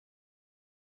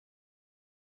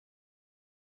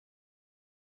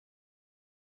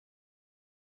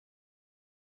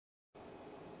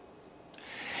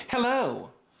Hello,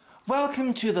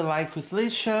 welcome to the Life with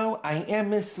Liz show. I am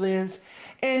Miss Liz,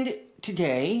 and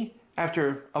today,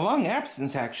 after a long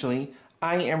absence actually,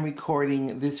 I am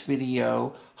recording this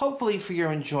video, hopefully for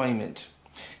your enjoyment.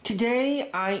 Today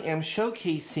I am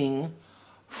showcasing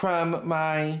from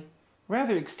my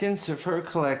rather extensive fur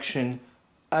collection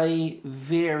a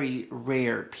very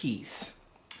rare piece.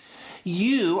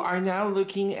 You are now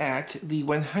looking at the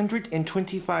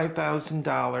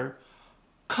 $125,000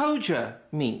 Kojah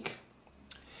Mink.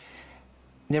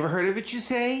 Never heard of it, you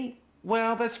say?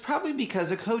 Well, that's probably because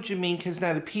a Kojah Mink has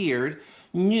not appeared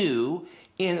new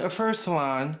in a fur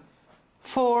salon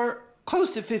for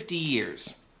close to 50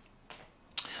 years.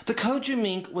 The Kojah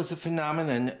Mink was a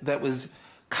phenomenon that was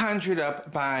conjured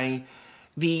up by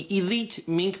the elite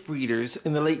mink breeders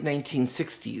in the late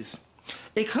 1960s.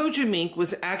 A Kojah Mink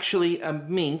was actually a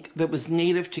mink that was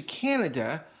native to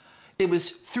Canada. It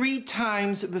was 3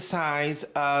 times the size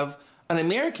of an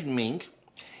American mink,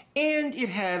 and it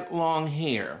had long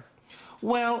hair.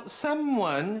 Well,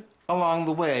 someone along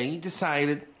the way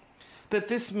decided that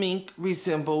this mink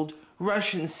resembled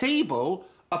Russian Sable,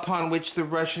 upon which the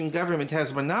Russian government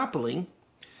has a monopoly,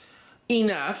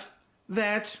 enough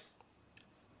that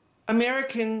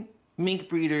American mink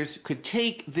breeders could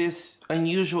take this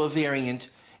unusual variant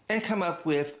and come up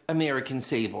with American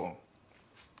Sable.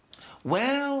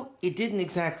 Well, it didn't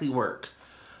exactly work.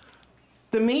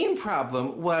 The main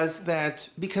problem was that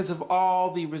because of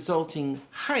all the resulting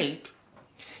hype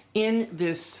in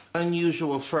this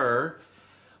unusual fur,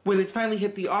 when it finally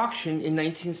hit the auction in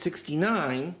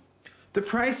 1969, the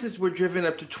prices were driven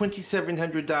up to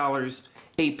 $2,700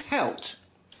 a pelt.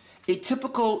 A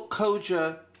typical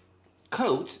Kojah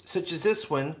coat, such as this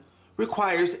one,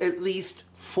 requires at least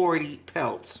 40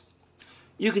 pelts.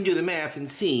 You can do the math and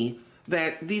see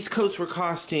that these coats were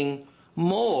costing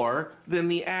more than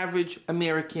the average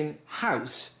American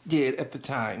house did at the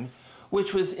time,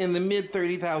 which was in the mid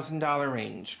 $30,000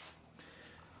 range.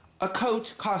 A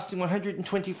coat costing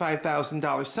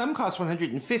 $125,000, some cost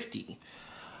 $150,000,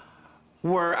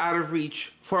 were out of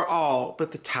reach for all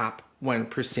but the top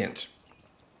 1%.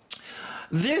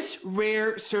 This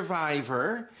rare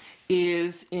survivor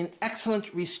is in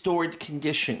excellent restored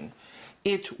condition.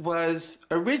 It was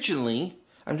originally,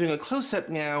 I'm doing a close-up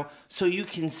now so you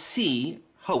can see,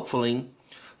 hopefully,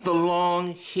 the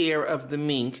long hair of the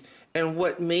mink and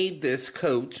what made this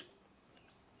coat,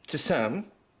 to some,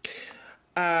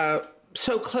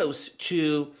 so close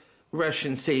to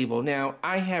Russian Sable. Now,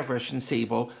 I have Russian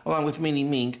Sable along with mini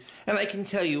mink, and I can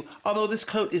tell you, although this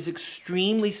coat is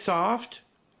extremely soft,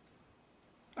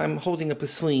 I'm holding up a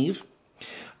sleeve,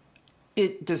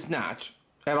 it does not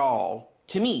at all,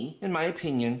 to me, in my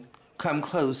opinion, come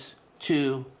close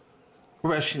to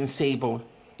Russian Sable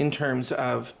in terms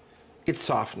of its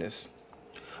softness.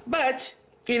 But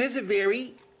it is a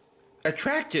very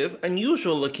attractive,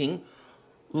 unusual looking,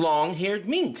 long-haired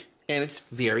mink, and it's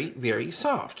very, very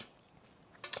soft.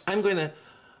 I've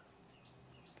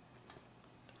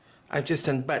just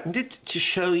unbuttoned it to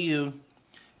show you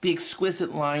the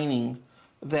exquisite lining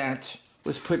that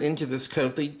was put into this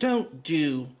coat. They don't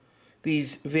do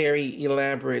these very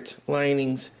elaborate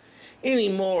linings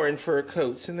anymore in fur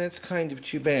coats, and that's kind of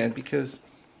too bad because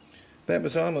that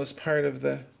was almost part of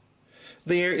the...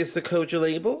 There is the Kojah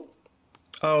label.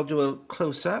 I'll do a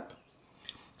close-up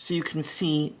so you can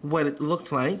see what it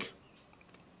looked like.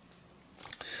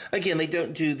 Again, they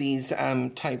don't do these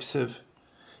types of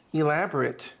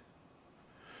elaborate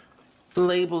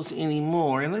labels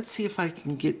anymore. And let's see if I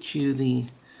can get you the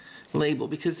label,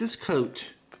 because this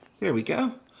coat, there we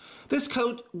go. This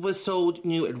coat was sold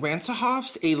new at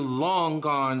Ransohoff's, a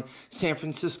long-gone San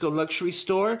Francisco luxury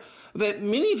store that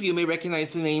many of you may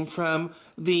recognize the name from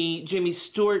the Jimmy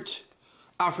Stewart,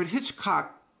 Alfred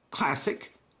Hitchcock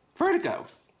classic, Vertigo.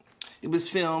 It was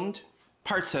filmed,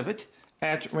 parts of it,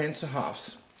 at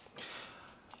Ransohoff's.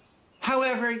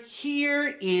 However,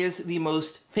 here is the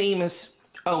most famous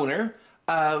owner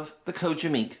of the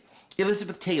Kojah Mink,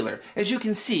 Elizabeth Taylor. As you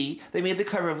can see, they made the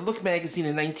cover of Look magazine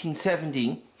in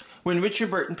 1970 when Richard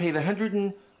Burton paid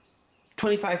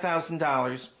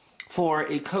 $125,000 for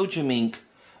a Kojah Mink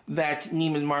that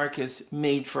Neiman Marcus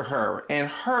made for her. And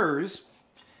hers,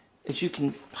 as you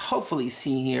can hopefully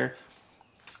see here,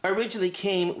 originally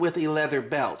came with a leather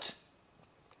belt.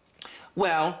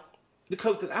 Well, the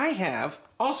coat that I have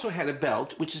also had a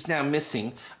belt, which is now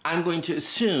missing. I'm going to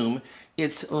assume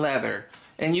it's leather.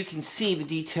 And you can see the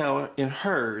detail in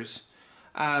hers.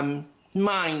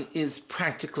 Mine is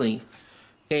practically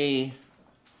a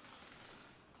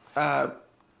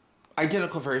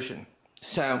identical version.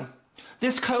 So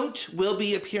this coat will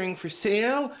be appearing for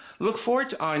sale. Look for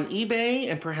it on eBay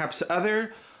and perhaps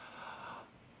other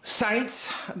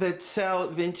sites that sell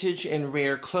vintage and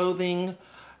rare clothing,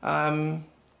 and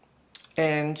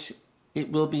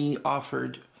it will be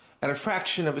offered at a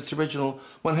fraction of its original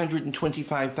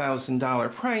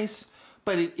 $125,000 price,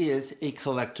 but it is a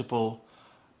collectible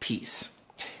piece.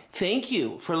 Thank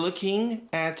you for looking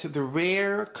at the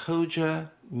rare Kojah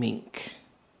Mink.